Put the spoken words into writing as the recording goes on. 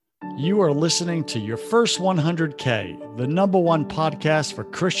You are listening to Your First 100K, the number one podcast for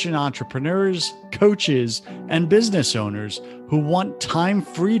Christian entrepreneurs, coaches, and business owners who want time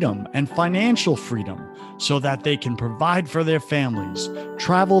freedom and financial freedom so that they can provide for their families,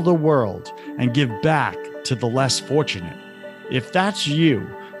 travel the world, and give back to the less fortunate. If that's you,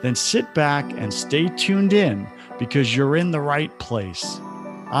 then sit back and stay tuned in because you're in the right place.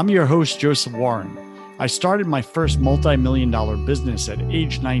 I'm your host, Joseph Warren. I started my first multi-million-dollar business at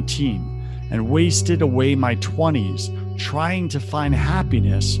age 19 and wasted away my 20s trying to find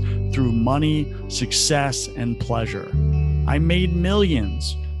happiness through money, success, and pleasure. I made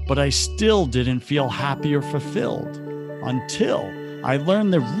millions, but I still didn't feel happy or fulfilled until I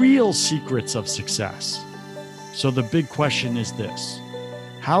learned the real secrets of success. So the big question is this: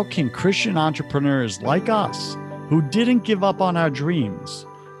 how can Christian entrepreneurs like us, who didn't give up on our dreams,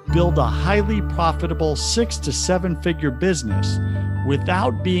 build a highly profitable 6 to 7 figure business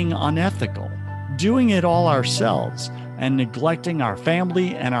without being unethical, doing it all ourselves, and neglecting our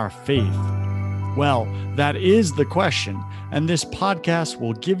family and our faith? Well, that is the question, and this podcast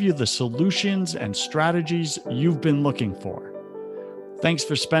will give you the solutions and strategies you've been looking for. Thanks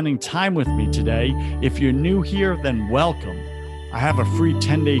for spending time with me today. If you're new here, then welcome. I have a free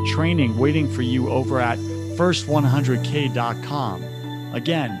 10-day training waiting for you over at first100k.com.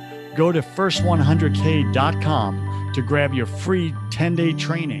 Again, go to first100k.com to grab your free 10-day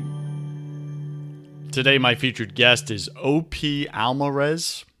training. Today, my featured guest is O.P.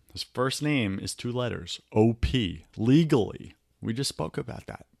 Almarez. His first name is 2 letters, O.P. Legally. We just spoke about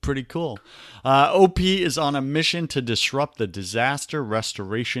that. Pretty cool. O.P. is on a mission to disrupt the disaster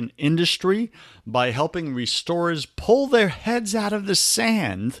restoration industry by helping restorers pull their heads out of the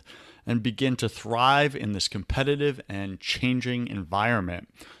sand and begin to thrive in this competitive and changing environment.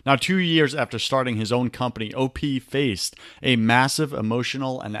 Now, 2 years after starting his own company, O.P. faced a massive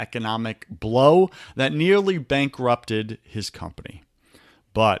emotional and economic blow that nearly bankrupted his company.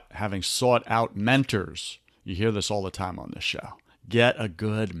 But having sought out mentors, you hear this all the time on this show. Get a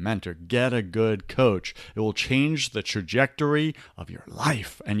good mentor, get a good coach. It will change the trajectory of your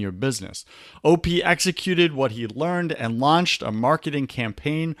life and your business. O.P. executed what he learned and launched a marketing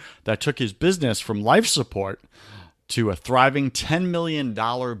campaign that took his business from life support to a thriving $10 million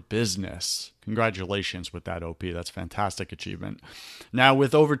business. Congratulations with that, O.P. That's a fantastic achievement. Now,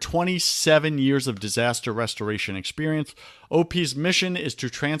 with over 27 years of disaster restoration experience, O.P.'s mission is to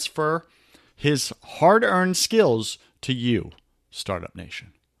transfer his hard-earned skills to you, Startup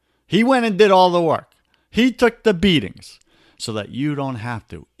Nation. He went and did all the work. He took the beatings so that you don't have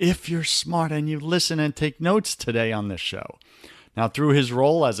to, if you're smart and you listen and take notes today on this show. Now, through his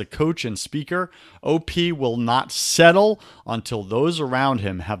role as a coach and speaker, O.P. will not settle until those around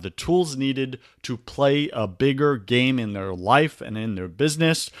him have the tools needed to play a bigger game in their life and in their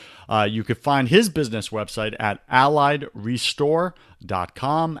business. You can find his business website at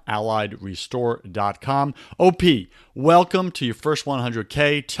alliedrestore.com, alliedrestore.com. O.P., welcome to your first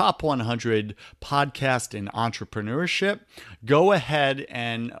 100K, top 100 podcast in entrepreneurship. Go ahead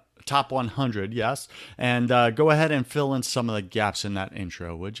and top 100, yes. And go ahead and fill in some of the gaps in that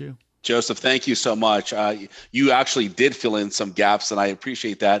intro, would you? Joseph, thank you so much. You actually did fill in some gaps, and I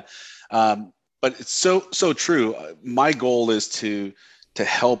appreciate that. But it's so true. My goal is to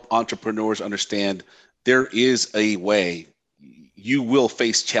help entrepreneurs understand there is a way. You will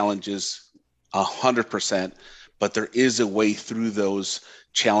face challenges 100%, but there is a way through those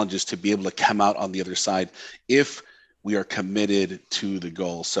challenges to be able to come out on the other side if we are committed to the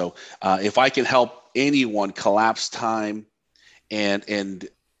goal. So if I can help anyone collapse time and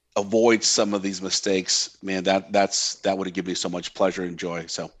avoid some of these mistakes, man, that would give me so much pleasure and joy.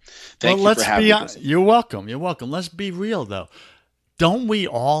 So thank you for having me. You're welcome. You're welcome. Let's be real, though. Don't we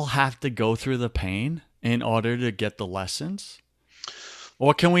all have to go through the pain in order to get the lessons?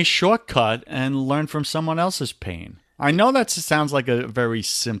 Or can we shortcut and learn from someone else's pain? I know that sounds like a very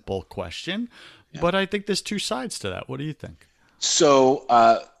simple question, but I think there's 2 sides to that. What do you think? So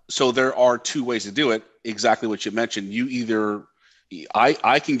there are 2 ways to do it. Exactly what you mentioned.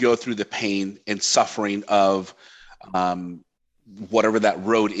 I can go through the pain and suffering of whatever that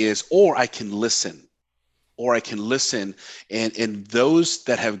road is, or I can listen. And those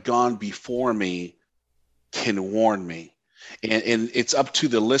that have gone before me can warn me. And it's up to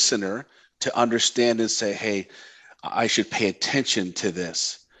the listener to understand and say, hey, I should pay attention to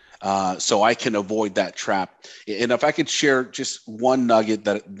this. So I can avoid that trap. And if I could share just one nugget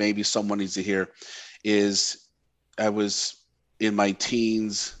that maybe someone needs to hear is I was in my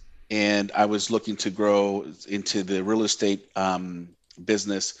teens and I was looking to grow into the real estate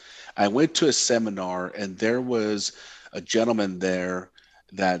business. I went to a seminar and there was a gentleman there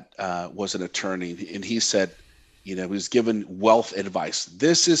that was an attorney, and he said, he was given wealth advice.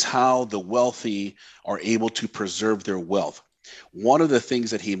 This is how the wealthy are able to preserve their wealth. One of the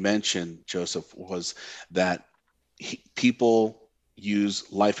things that he mentioned, Joseph, was that people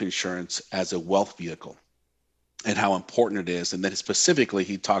use life insurance as a wealth vehicle and how important it is. And then specifically,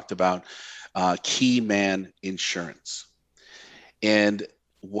 he talked about key man insurance and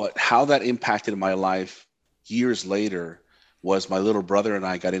how that impacted my life years later was my little brother and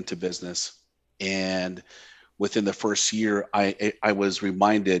I got into business. And within the first year, I was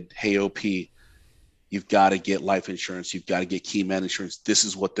reminded, hey, OP, you've got to get life insurance. You've got to get key man insurance. This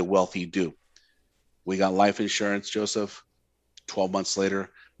is what the wealthy do. We got life insurance, Joseph. 12 months later,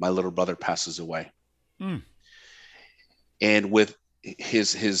 my little brother passes away. Mm. And with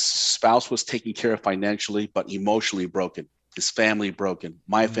his spouse was taken care of financially, but emotionally broken. His family broken,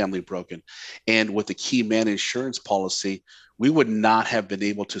 my family broken. And with the key man insurance policy, we would not have been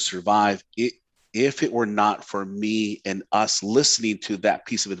able to survive if it were not for me and us listening to that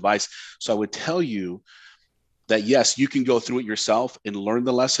piece of advice. So I would tell you that, yes, you can go through it yourself and learn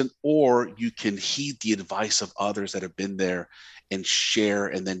the lesson, or you can heed the advice of others that have been there and share,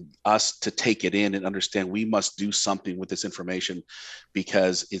 and then us to take it in and understand we must do something with this information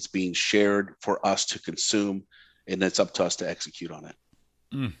because it's being shared for us to consume, and it's up to us to execute on it.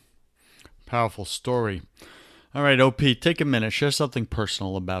 Mm. Powerful story. All right, OP, take a minute. Share something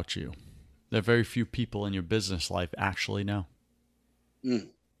personal about you that very few people in your business life actually know. Mm.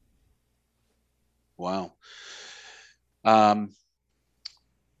 Wow.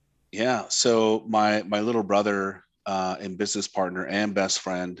 Yeah. So my little brother and business partner and best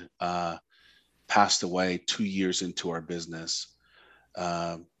friend passed away 2 years into our business,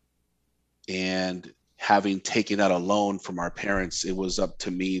 and having taken out a loan from our parents, it was up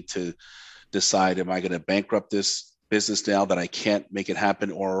to me to decide: am I going to bankrupt this business now that I can't make it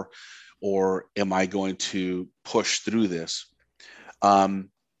happen, or am I going to push through this?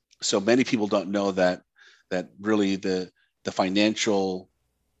 So many people don't know that really the financial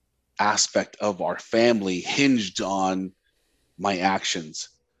aspect of our family hinged on my actions.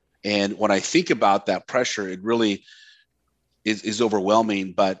 And when I think about that pressure, it really is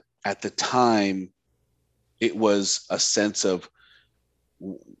overwhelming. But at the time, it was a sense of,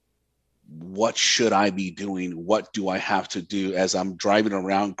 what should I be doing? What do I have to do? As I'm driving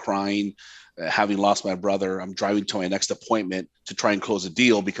around crying, having lost my brother, I'm driving to my next appointment to try and close a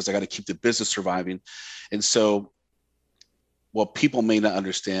deal because I got to keep the business surviving. And so what people may not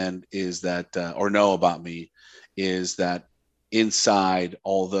understand is that, or know about me, is that inside,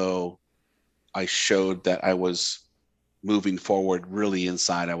 although I showed that I was moving forward, really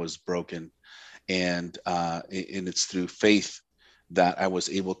inside I was broken. And it's through faith that I was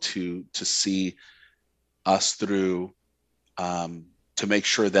able to see us through, to make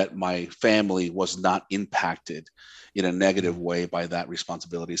sure that my family was not impacted in a negative way by that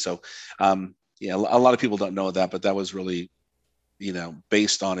responsibility. So, yeah, a lot of people don't know that, but that was really,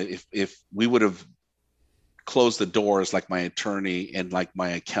 based on it. If we would have closed the doors like my attorney and like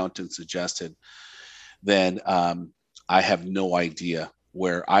my accountant suggested, then I have no idea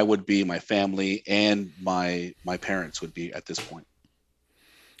where I would be, my family, and my parents would be at this point.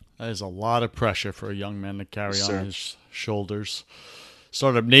 That is a lot of pressure for a young man to carry Yes, on sir. his shoulders.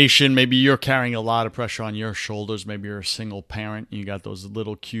 Startup Nation, maybe you're carrying a lot of pressure on your shoulders. Maybe you're a single parent. You got those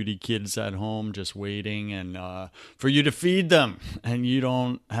little cutie kids at home just waiting and for you to feed them, and you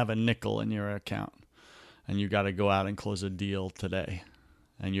don't have a nickel in your account. And you got to go out and close a deal today.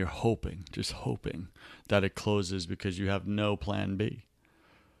 And you're hoping, just hoping, that it closes because you have no plan B.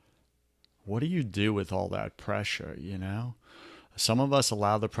 What do you do with all that pressure, Some of us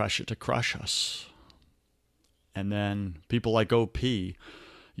allow the pressure to crush us. And then people like OP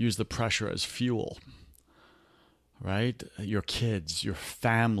use the pressure as fuel, right? Your kids, your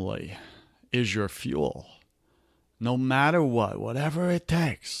family is your fuel. No matter what, whatever it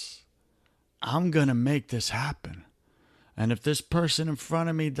takes, I'm going to make this happen. And if this person in front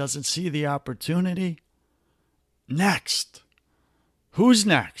of me doesn't see the opportunity, next. Who's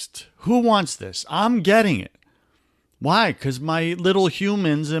next? Who wants this? I'm getting it. Why? Because my little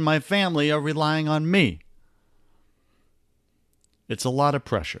humans in my family are relying on me. It's a lot of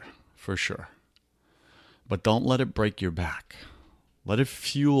pressure, for sure. But don't let it break your back. Let it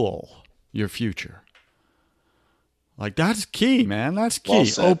fuel your future. Like, that's key, man. That's key. Well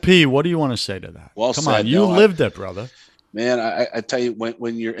said. OP, what do you want to say to that? Well Come said. on, you No, lived it, brother. man, I tell you,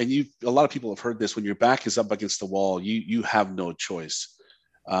 when you're, and a lot of people have heard this, when your back is up against the wall, you have no choice.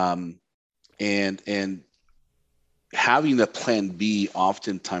 Um, and having a plan B,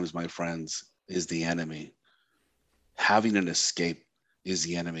 oftentimes, my friends, is the enemy. Having an escape, is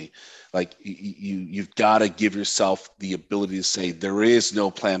the enemy. Like you've got to give yourself the ability to say there is no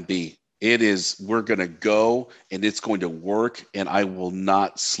plan B. It is, we're going to go and it's going to work, and I will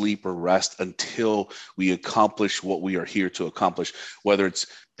not sleep or rest until we accomplish what we are here to accomplish, whether it's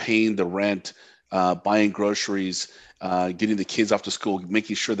paying the rent, buying groceries, getting the kids off to school,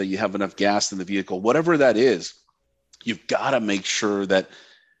 making sure that you have enough gas in the vehicle, whatever that is. You've got to make sure that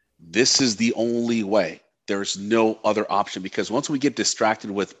this is the only way. There's no other option, because once we get distracted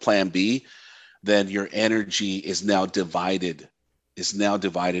with plan B, then your energy is now divided,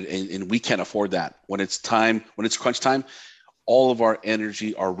 and we can't afford that. When it's crunch time, all of our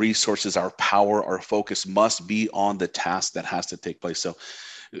energy, our resources, our power, our focus must be on the task that has to take place. So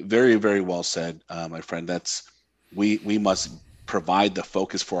very, very well said, my friend. We must provide the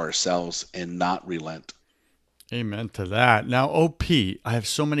focus for ourselves and not relent. Amen to that. Now, OP, I have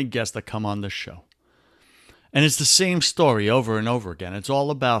so many guests that come on this show. And it's the same story over and over again. It's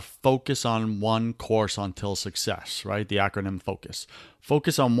all about focus on one course until success, right? The acronym FOCUS.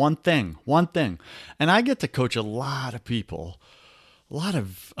 Focus on one thing, one thing. And I get to coach a lot of people, a lot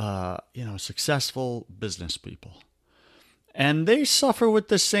of successful business people. And they suffer with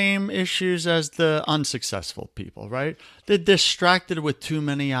the same issues as the unsuccessful people, right? They're distracted with too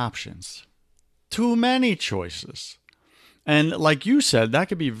many options, too many choices. And like you said, that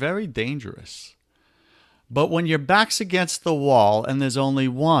could be very dangerous. But when your back's against the wall and there's only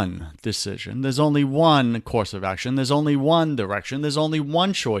one decision, there's only one course of action, there's only one direction, there's only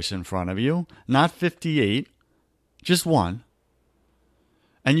one choice in front of you, not 58, just one.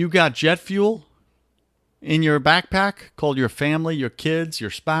 And you got jet fuel in your backpack called your family, your kids, your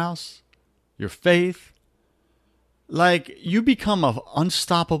spouse, your faith. Like, you become an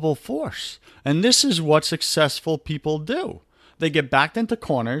unstoppable force. And this is what successful people do. They get backed into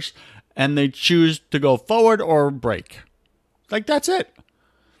corners and they choose to go forward or break. Like, that's it.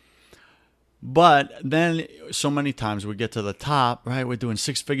 But then so many times we get to the top, right? We're doing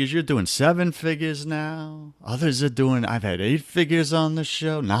 6 figures. You're doing 7 figures now. Others are doing, I've had 8 figures on the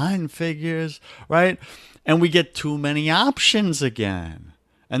show, 9 figures, right? And we get too many options again.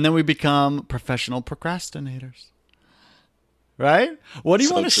 And then we become professional procrastinators. Right? What do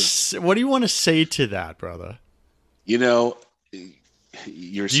you want to say to that, brother? You know, do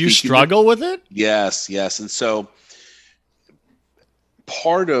you struggle with it? Yes. And so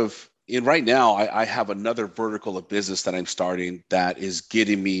right now, I have another vertical of business that I'm starting that is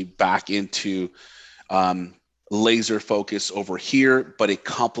getting me back into laser focus over here, but it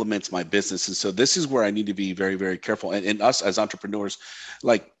complements my business. And so this is where I need to be very, very careful. And us as entrepreneurs,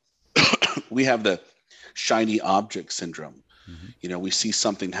 like we have the shiny object syndrome. We see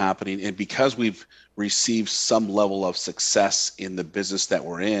something happening, and because we've received some level of success in the business that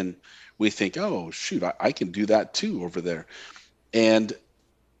we're in, we think, oh, shoot, I can do that too over there. And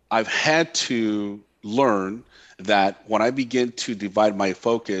I've had to learn that when I begin to divide my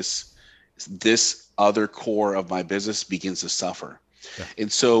focus, this other core of my business begins to suffer. Yeah.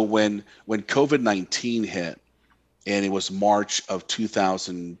 And so when COVID-19 hit, and it was March of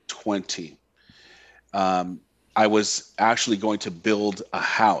 2020, I was actually going to build a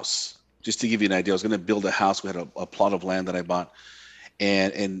house. Just to give you an idea, I was going to build a house. We had a plot of land that I bought,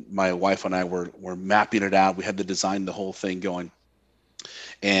 and my wife and I were mapping it out. We had to design the whole thing going,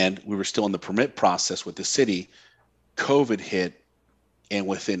 and we were still in the permit process with the city. COVID hit, and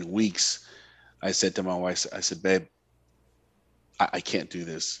within weeks, I said to my wife, I said, babe, I can't do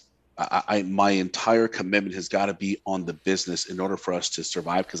this. My entire commitment has got to be on the business in order for us to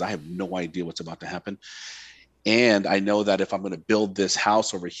survive, because I have no idea what's about to happen. And I know that if I'm going to build this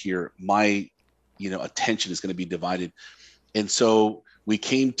house over here, my, attention is going to be divided. And so we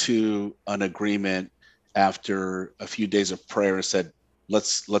came to an agreement after a few days of prayer and said,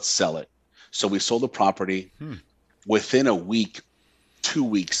 let's sell it. So we sold the property. Within a week, 2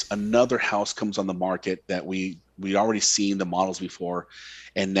 weeks, another house comes on the market that we'd already seen the models before.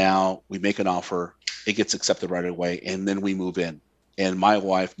 And now we make an offer, it gets accepted right away. And then we move in. And my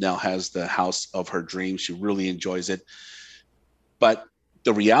wife now has the house of her dreams. She really enjoys it. But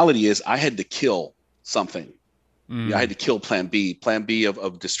the reality is I had to kill something. I had to kill plan B. Plan B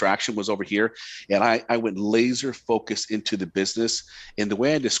of distraction was over here. And I went laser focused into the business. And the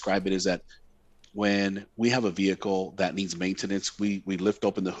way I describe it is that when we have a vehicle that needs maintenance, we lift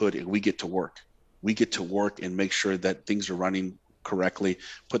open the hood and we get to work. We get to work and make sure that things are running correctly,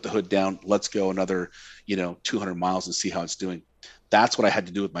 put the hood down, let's go another, 200 miles and see how it's doing. That's what I had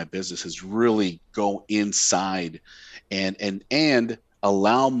to do with my business, is really go inside and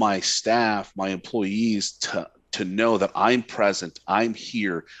allow my staff, my employees to know that I'm present, I'm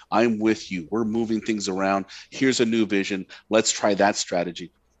here, I'm with you, we're moving things around. Here's a new vision. Let's try that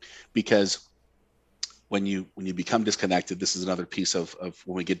strategy. Because when you become disconnected, this is another piece of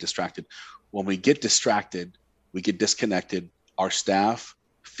when we get distracted. When we get distracted, we get disconnected. Our staff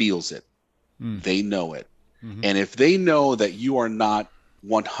feels it. Mm. They know it. Mm-hmm. And if they know that you are not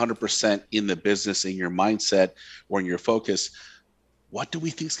 100% in the business, in your mindset or in your focus, what do we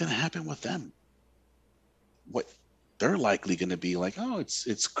think is going to happen with them? What they're likely going to be like, oh,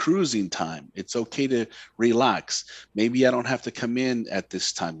 it's cruising time. It's okay to relax. Maybe I don't have to come in at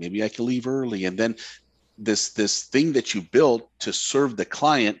this time. Maybe I can leave early. And then this thing that you built to serve the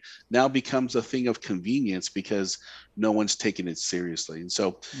client now becomes a thing of convenience because no one's taking it seriously. And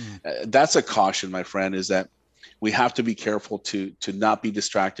so that's a caution, my friend, is that we have to be careful to not be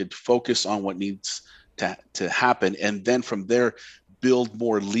distracted, focus on what needs to happen, and then from there build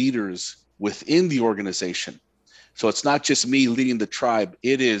more leaders within the organization. So it's not just me leading the tribe,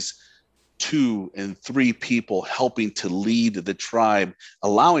 it is 2 and 3 people helping to lead the tribe,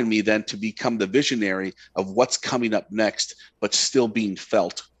 allowing me then to become the visionary of what's coming up next, but still being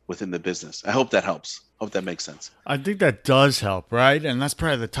felt within the business. I hope that helps. I hope that makes sense. I think that does help, right? And that's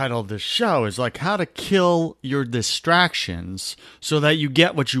probably the title of this show is like how to kill your distractions so that you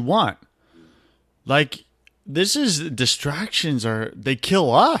get what you want. Like distractions they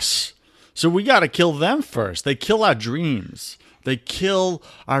kill us. So we got to kill them first. They kill our dreams. They kill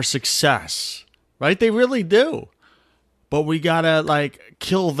our success, right? They really do. But we got to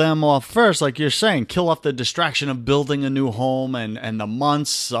kill them off first. Like you're saying, kill off the distraction of building a new home and the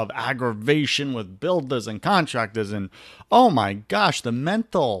months of aggravation with builders and contractors. And oh my gosh, the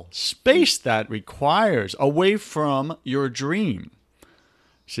mental space that requires away from your dream.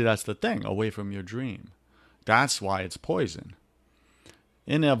 See, that's the thing, away from your dream. That's why it's poison.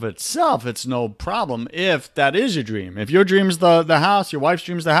 In of itself, it's no problem if that is your dream. If your dream's the house, your wife's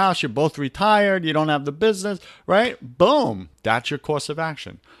dream's the house, you're both retired, you don't have the business, right? Boom. That's your course of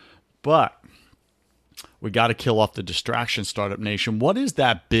action. But we got to kill off the distraction, Startup Nation. What is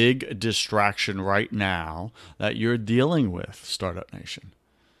that big distraction right now that you're dealing with, Startup Nation?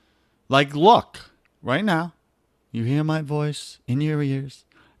 Like, look, right now, you hear my voice in your ears.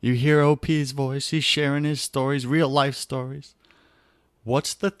 You hear OP's voice. He's sharing his stories, real life stories.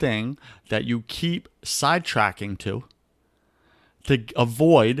 What's the thing that you keep sidetracking to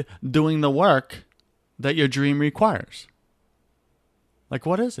avoid doing the work that your dream requires? Like,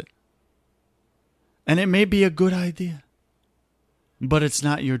 what is it? And it may be a good idea, but it's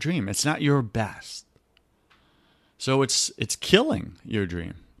not your dream. It's not your best. So it's killing your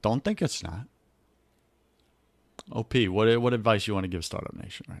dream. Don't think it's not. OP, what advice you want to give Startup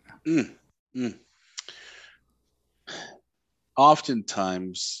Nation right now?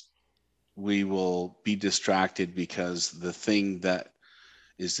 Oftentimes we will be distracted because the thing that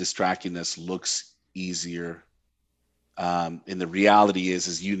is distracting us looks easier. And the reality is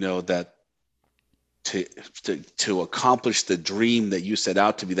that to accomplish the dream that you set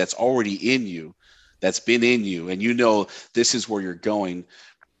out to be, that's already in you, that's been in you, and this is where you're going,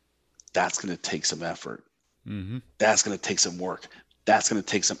 that's going to take some effort. Mm-hmm. That's going to take some work. That's going to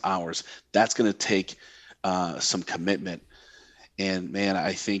take some hours. That's going to take some commitment. And man,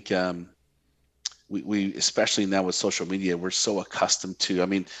 I think we especially now with social media, we're so accustomed to. I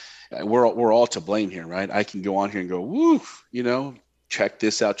mean, we're all to blame here, right? I can go on here and go, woo, check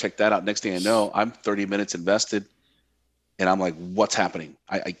this out, check that out. Next thing I know, I'm 30 minutes invested, and I'm like, what's happening?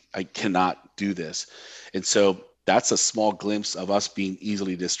 I cannot do this. And so that's a small glimpse of us being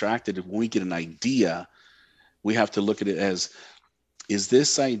easily distracted. When we get an idea, we have to look at it as, is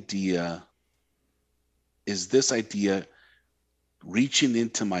this idea reaching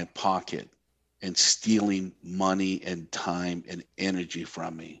into my pocket and stealing money and time and energy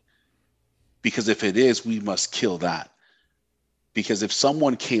from me? Because if it is, we must kill that. Because if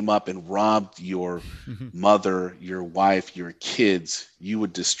someone came up and robbed your mother, your wife, your kids, you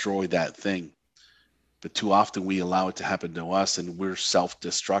would destroy that thing. But too often we allow it to happen to us, and we're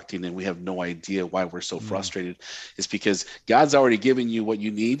self-destructing, and we have no idea why we're so frustrated. It's because God's already given you what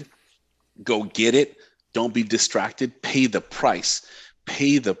you need. Go get it. Don't be distracted. Pay the price.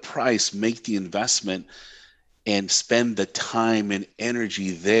 Pay the price. Make the investment and spend the time and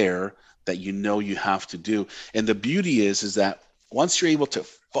energy there that you have to do. And the beauty is that once you're able to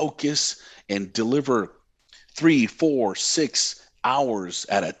focus and deliver 3, 4, 6 hours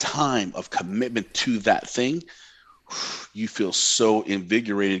at a time of commitment to that thing, you feel so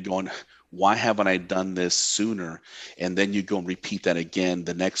invigorated going, why haven't I done this sooner? And then you go and repeat that again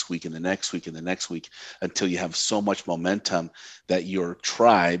the next week and the next week and the next week until you have so much momentum that your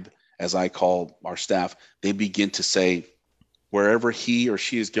tribe, as I call our staff, they begin to say, wherever he or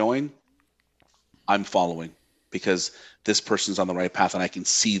she is going, I'm following because this person's on the right path and I can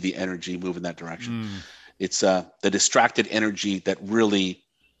see the energy move in that direction. It's the distracted energy that really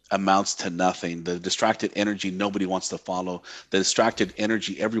amounts to nothing. The distracted energy nobody wants to follow. The distracted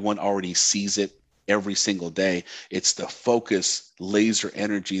energy, everyone already sees it every single day. It's the focus, laser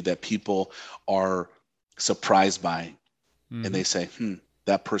energy that people are surprised by. And they say,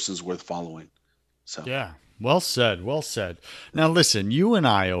 that person's worth following. So Yeah. Well said. Well said. Now listen, you and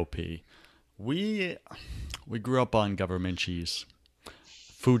I, OP, we grew up on government cheese,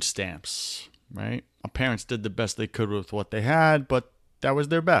 food stamps, right? Our parents did the best they could with what they had, but that was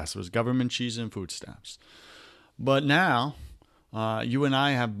their best. It was government cheese and food stamps. But now, you and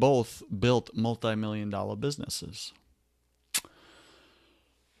I have both built multi-million-dollar businesses.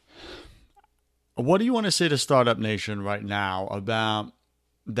 What do you want to say to Startup Nation right now about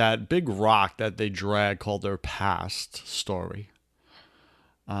that big rock that they drag called their past story?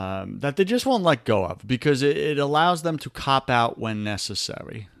 That they just won't let go of because it allows them to cop out when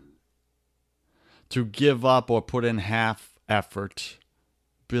necessary, to give up or put in half effort,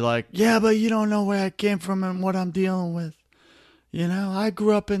 be like, yeah, but you don't know where I came from and what I'm dealing with. You know, I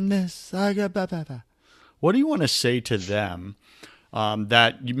grew up in this. I got blah, blah, blah. What do you want to say to them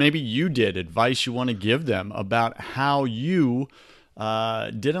that maybe you did, advice you want to give them about how you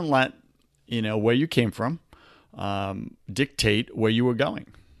didn't let, where you came from dictate where you were going?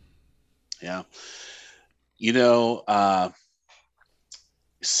 Yeah.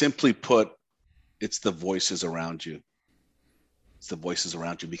 Simply put, it's the voices around you. It's the voices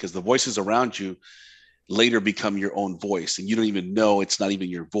around you because the voices around you later become your own voice and you don't even know it's not even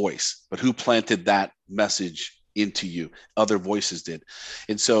your voice, but who planted that message into you? Other voices did.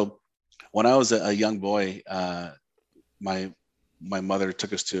 And so when I was a young boy, my mother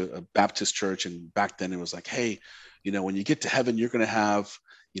took us to a Baptist church. And back then it was like, hey, when you get to heaven, you're going to have,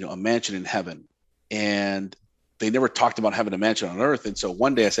 a mansion in heaven. And they never talked about having a mansion on earth. And so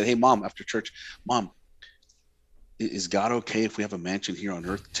one day I said, hey, Mom, after church, Mom, is God okay if we have a mansion here on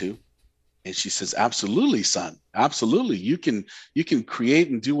earth too? And she says, absolutely, son. Absolutely. You can create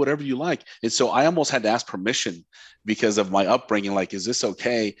and do whatever you like. And so I almost had to ask permission because of my upbringing. Like, is this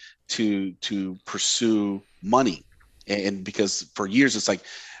okay to pursue money? And because for years, it's like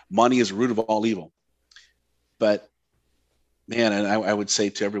money is the root of all evil. But man, and I would say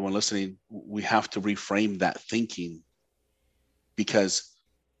to everyone listening, we have to reframe that thinking because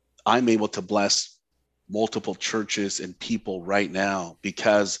I'm able to bless multiple churches and people right now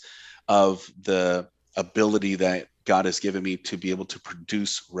because of the ability that God has given me to be able to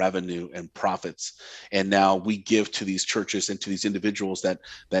produce revenue and profits. And now we give to these churches and to these individuals that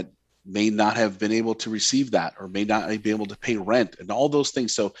may not have been able to receive that or may not be able to pay rent and all those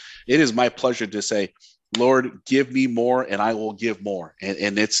things. So it is my pleasure to say, Lord, give me more and I will give more.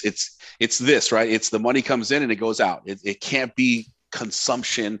 And it's this, right? It's the money comes in and it goes out. It can't be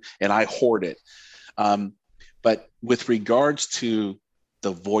consumption and I hoard it. But with regards to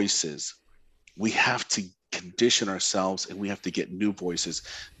the voices, we have to condition ourselves and we have to get new voices.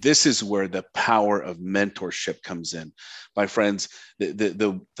 This is where the power of mentorship comes in. My friends,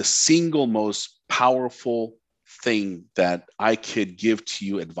 the single most powerful thing that I could give to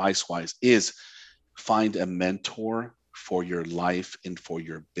you advice-wise is find a mentor for your life and for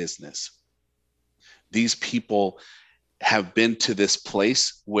your business. These people have been to this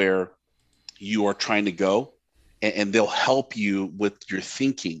place where you are trying to go, and they'll help you with your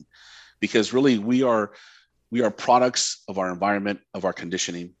thinking, because really we are products of our environment, of our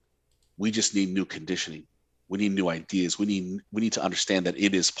conditioning. We just need new conditioning. We need new ideas. We need to understand that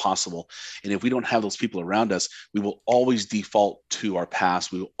it is possible. And if we don't have those people around us, we will always default to our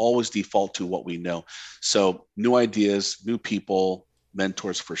past. We will always default to what we know. So new ideas, new people,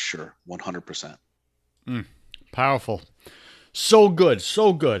 mentors for sure, 100%. Powerful. So good.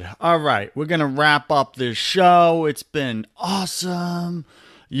 So good. All right. We're going to wrap up this show. It's been awesome.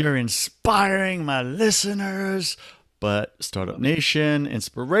 You're inspiring my listeners. But Startup Nation,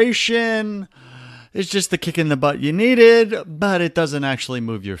 inspiration is just the kick in the butt you needed, but it doesn't actually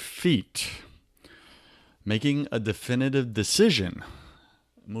move your feet. Making a definitive decision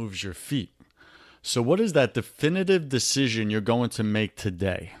moves your feet. So what is that definitive decision you're going to make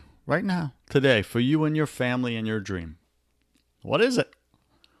today? Right now, today, for you and your family and your dream? What is it?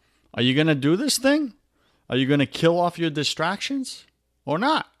 Are you going to do this thing? Are you going to kill off your distractions or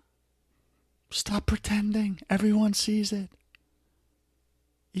not? Stop pretending. Everyone sees it.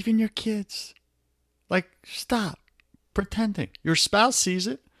 Even your kids. Like, stop pretending. Your spouse sees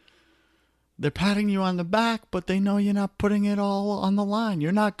it. They're patting you on the back, but they know you're not putting it all on the line.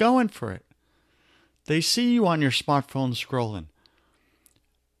 You're not going for it. They see you on your smartphone scrolling.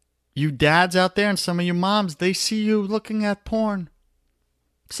 You dads out there and some of you moms, they see you looking at porn.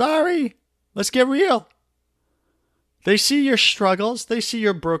 Sorry, let's get real. They see your struggles. They see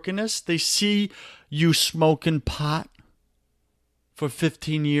your brokenness. They see you smoking pot for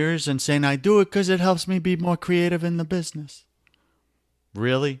 15 years and saying, I do it because it helps me be more creative in the business.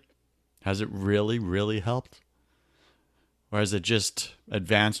 Really? Has it really, really helped? Or has it just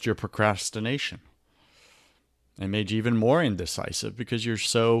advanced your procrastination and made you even more indecisive because you're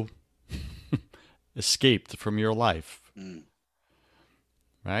so escaped from your life?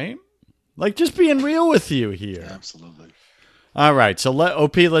 Right? Like, just being real with you here. Absolutely. All right. So,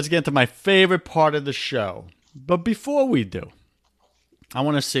 let's get to my favorite part of the show. But before we do, I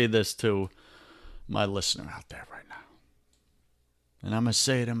want to say this to my listener out there right now. And I'm going to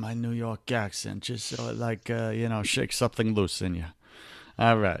say it in my New York accent, just so it shake something loose in you.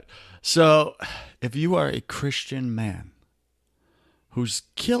 All right. So, if you are a Christian man who's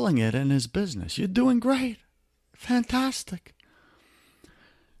killing it in his business, you're doing great. Fantastic.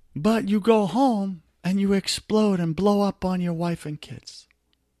 But you go home and you explode and blow up on your wife and kids.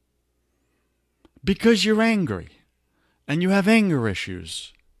 Because you're angry. And you have anger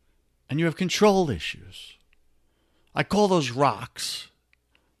issues. And you have control issues. I call those rocks.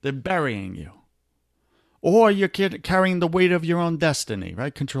 They're burying you. Or you're carrying the weight of your own destiny,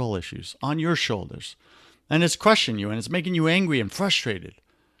 right? Control issues on your shoulders. And it's crushing you and it's making you angry and frustrated.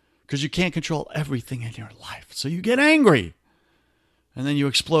 Because you can't control everything in your life. So you get angry. And then you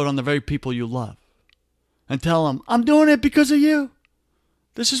explode on the very people you love. And tell them, I'm doing it because of you.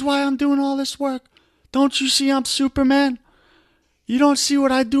 This is why I'm doing all this work. Don't you see I'm Superman? You don't see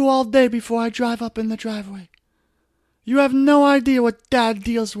what I do all day before I drive up in the driveway. You have no idea what Dad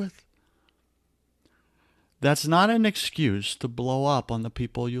deals with. That's not an excuse to blow up on the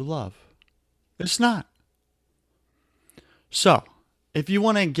people you love. It's not. So, if you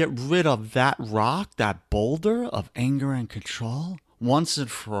want to get rid of that rock, that boulder of anger and control, once and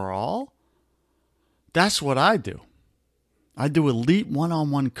for all, that's what I do. I do elite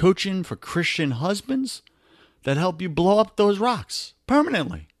one-on-one coaching for Christian husbands that help you blow up those rocks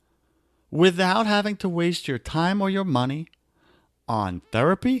permanently without having to waste your time or your money on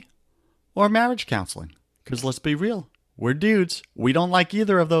therapy or marriage counseling. Because let's be real, we're dudes. We don't like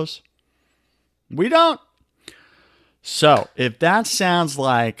either of those. We don't. So if that sounds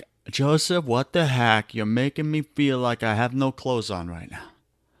like, Joseph, what the heck? You're making me feel like I have no clothes on right now.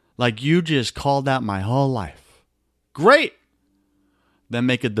 Like you just called out my whole life. Great. Then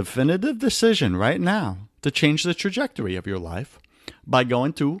make a definitive decision right now to change the trajectory of your life by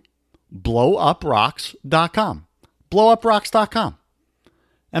going to blowuprocks.com. Blowuprocks.com.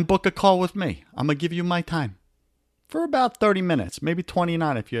 And book a call with me. I'm going to give you my time for about 30 minutes, maybe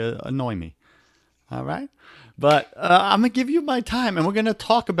 29 if you annoy me. All right? But I'm going to give you my time, and we're going to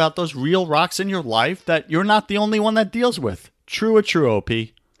talk about those real rocks in your life that you're not the only one that deals with. True or true, OP?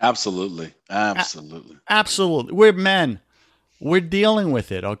 Absolutely. Absolutely. Absolutely. We're men. We're dealing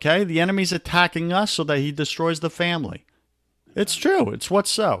with it, okay? The enemy's attacking us so that he destroys the family. It's true. It's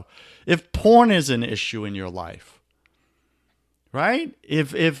what's so. If porn is an issue in your life, right?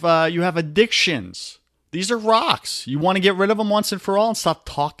 If you have addictions, these are rocks. You want to get rid of them once and for all and stop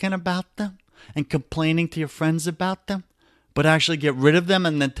talking about them and complaining to your friends about them, but actually get rid of them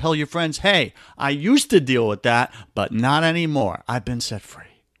and then tell your friends, hey, I used to deal with that, but not anymore. I've been set free.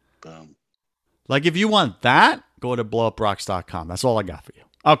 Boom. Like if you want that, go to blowuprocks.com. That's all I got for you.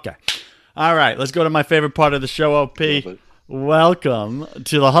 Okay. All right. Let's go to my favorite part of the show, OP. Welcome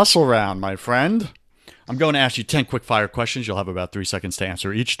to the hustle round, my friend. I'm going to ask you 10 quick fire questions. You'll have about 3 seconds to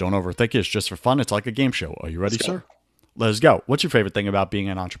answer each. Don't overthink it. It's just for fun. It's like a game show. Are you ready, sir? Let's go. What's your favorite thing about being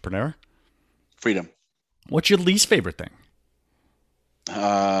an entrepreneur? Freedom. What's your least favorite thing?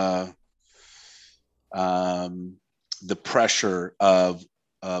 The pressure of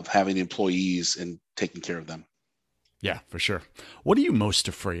having employees and taking care of them. Yeah, for sure. What are you most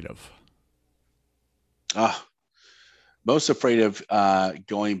afraid of? Most afraid of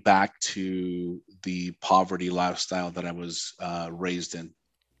going back to the poverty lifestyle that I was raised in.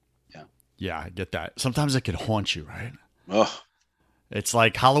 Yeah. Yeah, I get that. Sometimes it could haunt you, right? Oh. It's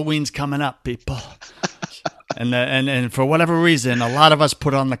like Halloween's coming up, people. and for whatever reason, a lot of us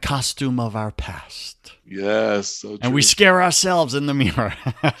put on the costume of our past. Yes, so true. And we scare ourselves in the mirror.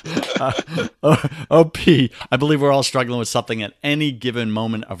 OP, I believe we're all struggling with something at any given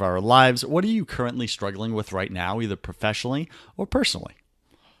moment of our lives. What are you currently struggling with right now, either professionally or personally?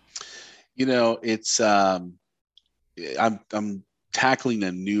 You know, it's I'm tackling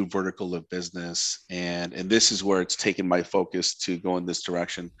a new vertical of business, and this is where it's taken my focus to go in this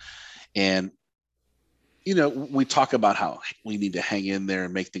direction. And we talk about how we need to hang in there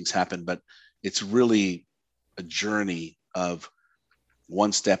and make things happen, but it's really a journey of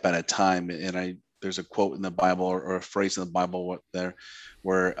one step at a time. And there's a quote in the Bible, or a phrase in the Bible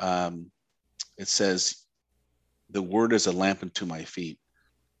where it says, "The word is a lamp unto my feet."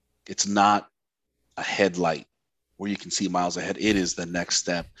 It's not a headlight where you can see miles ahead. It is the next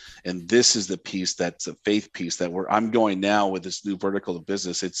step. And this is the piece that's a faith piece that where I'm going now with this new vertical of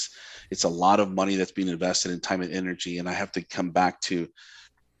business. It's a lot of money that's being invested in time and energy. And I have to come back to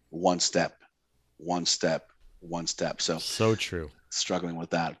one step, one step, one step. So true. Struggling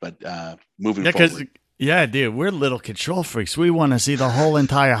with that, but moving Yeah, because forward. yeah, dude, we're little control freaks. We want to see the whole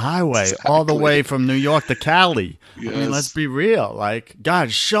entire highway, all the way from New York to Cali. Yes. I mean, let's be real. Like,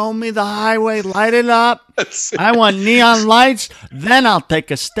 God, show me the highway, light it up. I want neon lights. Then I'll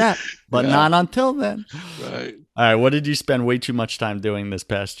take a step, but not until then. Right. All right. What did you spend way too much time doing this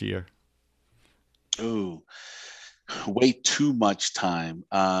past year? Oh, way too much time.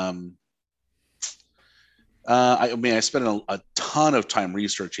 I mean, I spent a ton of time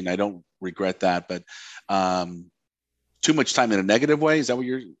researching. I don't regret that, but too much time in a negative way. Is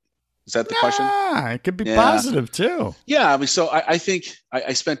that the question? It could be positive too. Yeah. I mean, so I think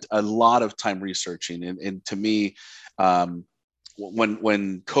I spent a lot of time researching, and to me,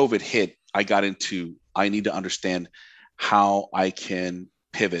 when COVID hit, I need to understand how I can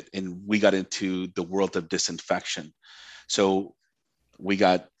pivot, and we got into the world of disinfection. So we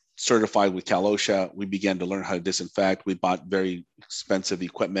got certified with Cal OSHA. We began to learn how to disinfect. We bought very expensive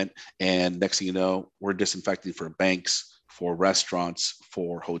equipment, and next thing you know, we're disinfecting for banks, for restaurants,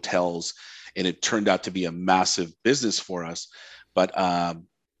 for hotels, and it turned out to be a massive business for us. But a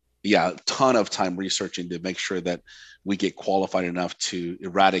ton of time researching to make sure that we get qualified enough to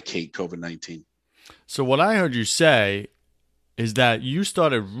eradicate COVID-19. So what I heard you say is that you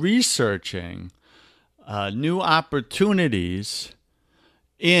started researching new opportunities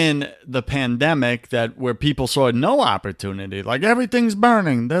in the pandemic where people saw no opportunity, like everything's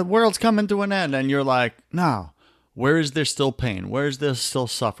burning, the world's coming to an end, and you're like, no, where is there still pain? Where is there still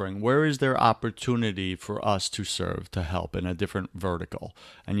suffering? Where is there opportunity for us to serve, to help in a different vertical?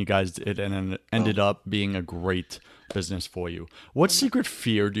 And you guys ended up being a great business for you. What secret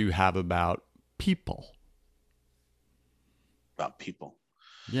fear do you have about people? About people?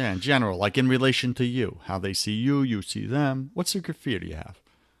 Yeah, in general, like in relation to you, how they see you, you see them. What secret fear do you have?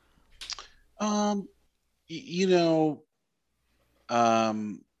 Um, you know,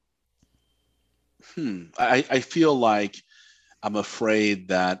 um, I feel like I'm afraid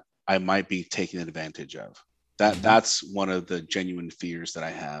that I might be taken advantage of. That's one of the genuine fears that I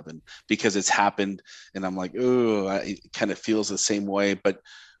have, and because it's happened, and I'm like, oh, it kind of feels the same way, but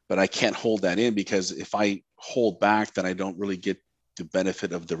I can't hold that in, because if I hold back, then I don't really get the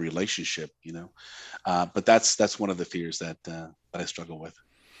benefit of the relationship. But that's one of the fears that I struggle with.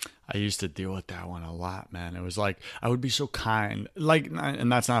 I used to deal with that one a lot, man. It was like I would be so kind, like,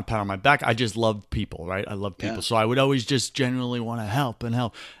 and that's not a pat on my back. I just love people, right? I love people, so I would always just genuinely want to help and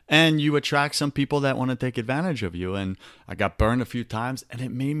help. And you attract some people that want to take advantage of you. And I got burned a few times, and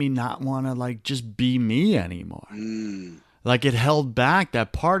it made me not want to like just be me anymore. Like it held back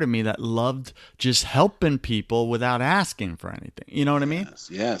that part of me that loved just helping people without asking for anything. You know what I mean?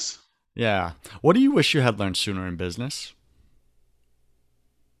 Yes. Yeah. What do you wish you had learned sooner in business?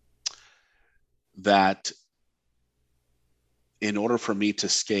 That in order for me to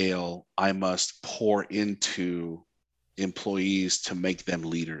scale, I must pour into employees to make them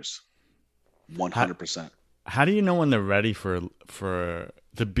leaders. 100%. How do you know when they're ready for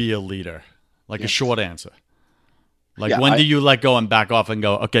to be a leader? Like a short answer. Like when do you let go and back off and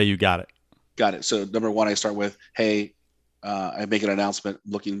go, okay, you got it? Got it. So number one, I start with, hey, I make an announcement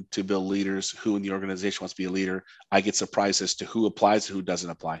looking to build leaders. Who in the organization wants to be a leader? I get surprised as to who applies and who doesn't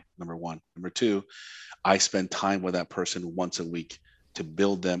apply. Number one. Number two, I spend time with that person once a week to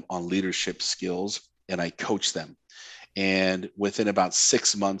build them on leadership skills, and I coach them. And within about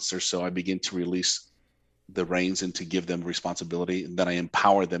 6 months or so, I begin to release the reins and to give them responsibility, and then I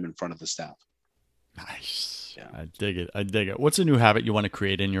empower them in front of the staff. Nice. Yeah. I dig it. I dig it. What's a new habit you want to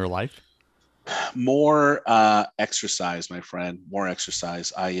create in your life? More exercise, my friend. More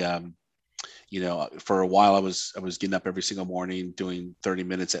exercise. For a while I was getting up every single morning doing 30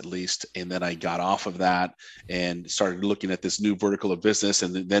 minutes at least, and then I got off of that and started looking at this new vertical of business.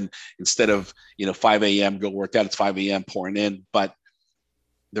 And then instead of 5 a.m. go work out, it's 5 a.m. pouring in. But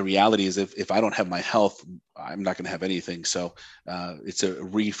the reality is, if I don't have my health, I'm not going to have anything. So it's a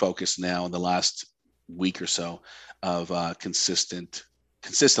refocus now in the last week or so of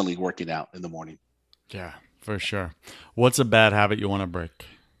consistently working out in the morning. Yeah, for sure. What's a bad habit you want to break?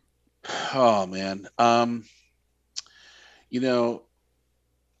 Oh man, you know,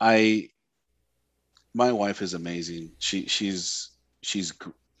 I my wife is amazing. She's she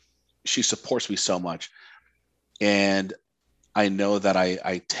supports me so much, and I know that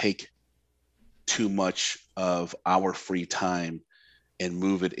I take too much of our free time and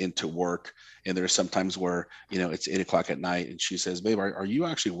move it into work. And there's sometimes where, it's 8 o'clock at night and she says, babe, are you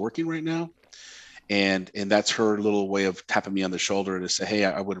actually working right now? And that's her little way of tapping me on the shoulder to say, hey,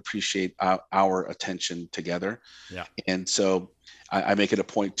 I would appreciate our attention together. Yeah. And so I make it a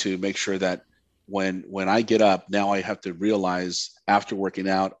point to make sure that when I get up, now I have to realize after working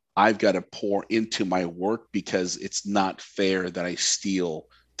out, I've got to pour into my work, because it's not fair that I steal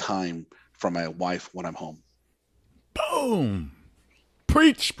time from my wife when I'm home. Boom.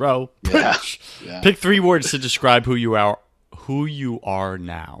 Preach, bro. Yeah. Preach. Yeah. Pick 3 words to describe who you are. Who you are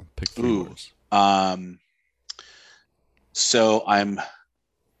now. Pick three Ooh. words. So I'm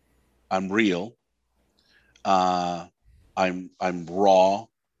real. Uh, I'm raw.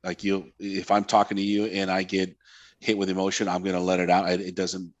 Like you, if I'm talking to you and I get hit with emotion, I'm gonna let it out. It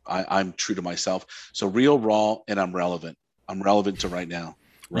doesn't. I'm true to myself. So real, raw, and I'm relevant. I'm relevant to right now.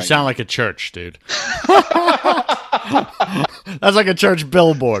 You Right sound now. like a church, dude. That's like a church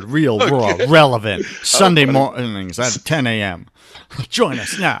billboard. Real, raw, relevant. Sunday mornings at 10 a.m. Join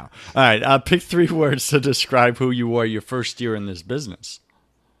us now. All right. Pick 3 words to describe who you were your first year in this business.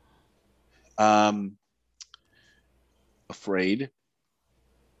 Afraid.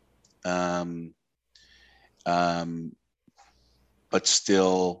 Um, um, but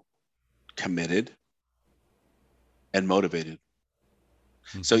still committed and motivated.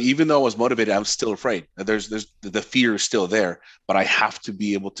 So even though I was motivated, I was still afraid. There's the fear is still there, but I have to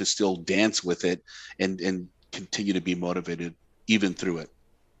be able to still dance with it and continue to be motivated even through it.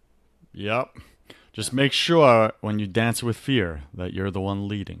 Yep. Just make sure when you dance with fear that you're the one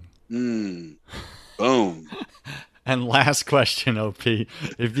leading. Boom. And last question, OP.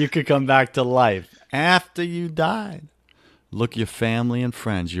 If you could come back to life after you died, look your family and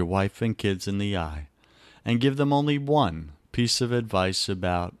friends, your wife and kids in the eye, and give them only one piece of advice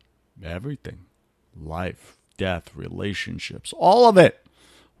about everything: life, death, relationships, all of it.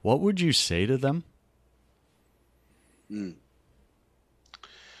 What would you say to them? Mm.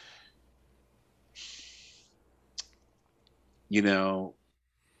 You know,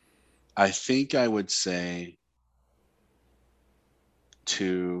 I think I would say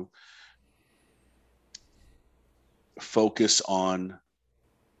to focus on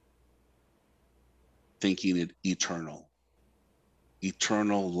thinking it eternal.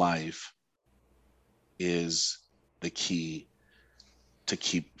 Eternal life is the key to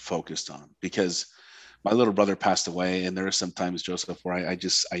keep focused on, because my little brother passed away, and there are sometimes, Joseph, where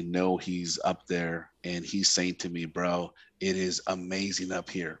I know he's up there and he's saying to me, bro, it is amazing up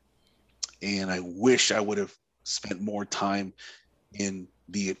here, and I wish I would have spent more time in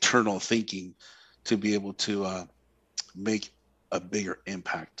the eternal thinking to be able to make a bigger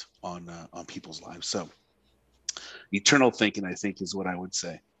impact on people's lives. So eternal thinking, I think, is what I would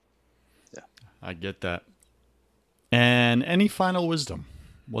say. Yeah. I get that. And any final wisdom?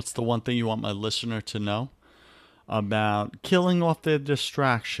 What's the one thing you want my listener to know about killing off their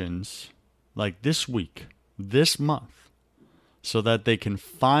distractions like this week, this month, so that they can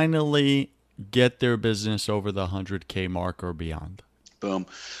finally get their business over the 100K mark or beyond? Boom.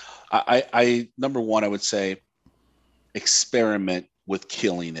 I number one, I would say experiment with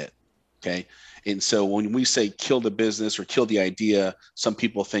killing it. Okay. And so when we say kill the business or kill the idea, some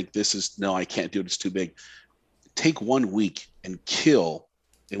people think this is, no, I can't do it, it's too big. Take 1 week and kill.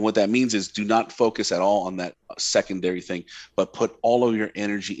 And what that means is do not focus at all on that secondary thing, but put all of your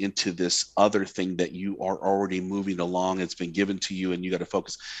energy into this other thing that you are already moving along. It's been given to you and you got to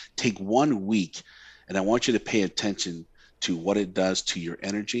focus. Take 1 week, and I want you to pay attention to what it does to your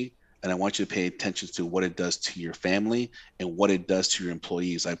energy. And I want you to pay attention to what it does to your family and what it does to your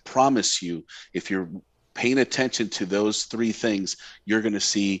employees. I promise you, if you're paying attention to those 3 things, you're going to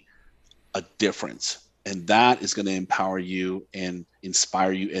see a difference. And that is going to empower you and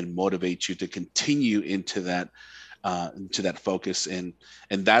inspire you and motivate you to continue into that focus. And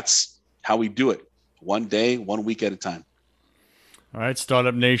that's how we do it. 1 day, 1 week at a time. All right,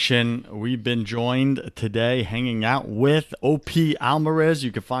 Startup Nation, we've been joined today hanging out with OP Almarez.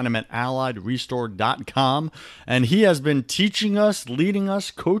 You can find him at alliedrestore.com. And he has been teaching us, leading us,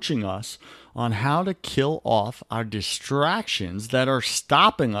 coaching us on how to kill off our distractions that are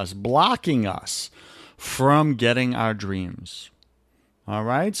stopping us, blocking us from getting our dreams. All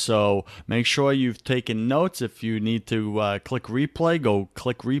right, so make sure you've taken notes. If you need to click replay, go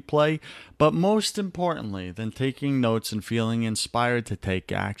click replay. But most importantly than taking notes and feeling inspired to take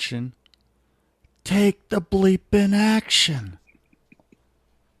action, take the bleeping action.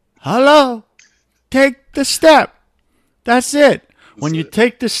 Hello? Take the step. That's it. When you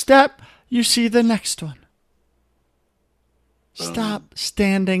take the step, you see the next one. Stop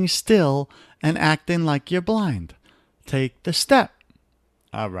standing still and acting like you're blind. Take the step.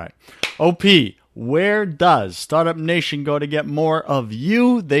 All right. OP, where does Startup Nation go to get more of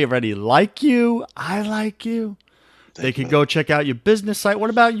you? They already like you. I like you. They could go check out your business site. What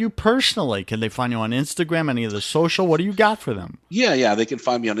about you personally? Can they find you on Instagram, any of the social? What do you got for them? Yeah. They can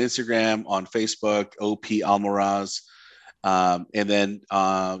find me on Instagram, on Facebook, OP Almaraz. And then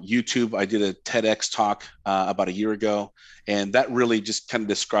YouTube, I did a TEDx talk about a year ago. And that really just kind of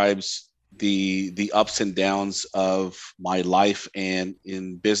describes the ups and downs of my life and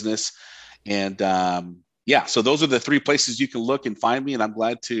in business. And so those are the three places you can look and find me. And I'm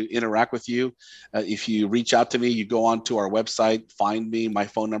glad to interact with you. If you reach out to me, you go on to our website, find me. My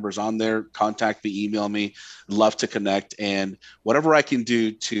phone number is on there. Contact me, email me. Love to connect. And whatever I can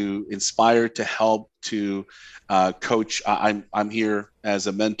do to inspire, to help, to coach, I'm here as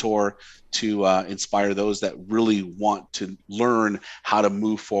a mentor to inspire those that really want to learn how to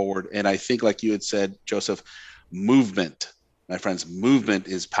move forward. And I think, like you had said, Joseph, movement, my friends, movement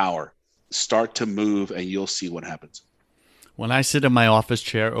is power. Start to move and you'll see what happens. When I sit in my office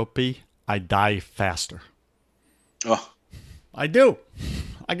chair, OP, I die faster. Oh, I do.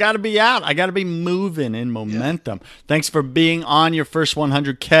 I got to be out. I got to be moving in momentum. Yeah. Thanks for being on your first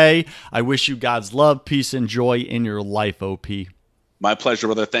 100K. I wish you God's love, peace, and joy in your life, OP. My pleasure,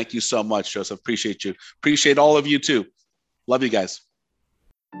 brother. Thank you so much, Joseph. Appreciate you. Appreciate all of you too. Love you guys.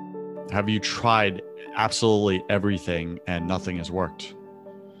 Have you tried absolutely everything and nothing has worked?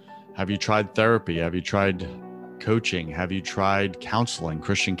 Have you tried therapy? Have you tried coaching? Have you tried counseling,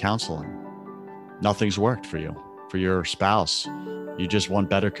 Christian counseling? Nothing's worked for you, for your spouse. You just want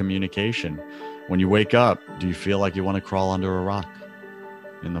better communication. When you wake up, do you feel like you want to crawl under a rock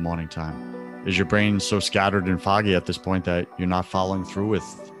in the morning time? Is your brain so scattered and foggy at this point that you're not following through with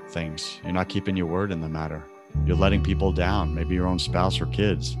things? You're not keeping your word in the matter. You're letting people down, maybe your own spouse or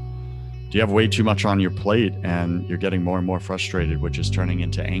kids. Do you have way too much on your plate and you're getting more and more frustrated, which is turning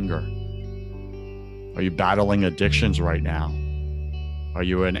into anger? Are you battling addictions right now? Are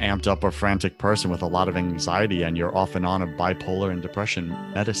you an amped up or frantic person with a lot of anxiety and you're off and on of bipolar and depression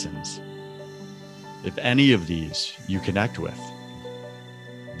medicines? If any of these you connect with,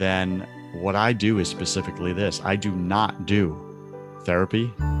 then what I do is specifically this. I do not do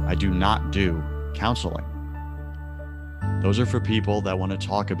therapy. I do not do counseling. Those are for people that want to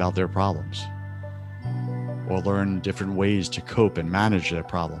talk about their problems or learn different ways to cope and manage their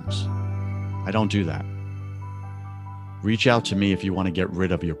problems. I don't do that. Reach out to me if you want to get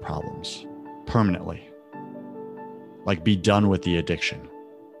rid of your problems permanently. Like, be done with the addiction.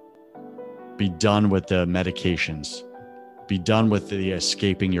 Be done with the medications. Be done with the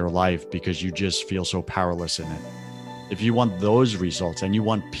escaping your life because you just feel so powerless in it. If you want those results and you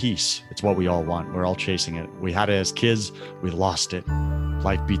want peace, it's what we all want. We're all chasing it. We had it as kids. We lost it.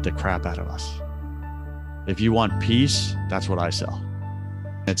 Life beat the crap out of us. If you want peace, that's what I sell.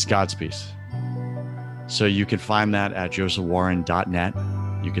 It's God's peace. So you can find that at josephwarren.net.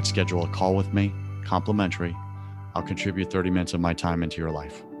 You can schedule a call with me, complimentary. I'll contribute 30 minutes of my time into your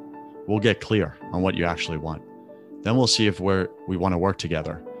life. We'll get clear on what you actually want. Then we'll see if we want to work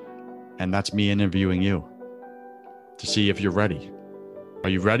together. And that's me interviewing you to see if you're ready. Are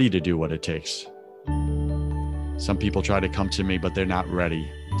you ready to do what it takes? Some people try to come to me, but they're not ready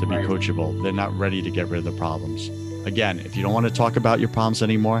to be coachable. They're not ready to get rid of the problems. Again, if you don't want to talk about your problems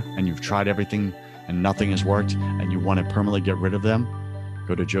anymore and you've tried everything and nothing has worked and you want to permanently get rid of them,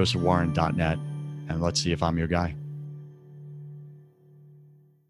 go to josephwarren.net and let's see if I'm your guy.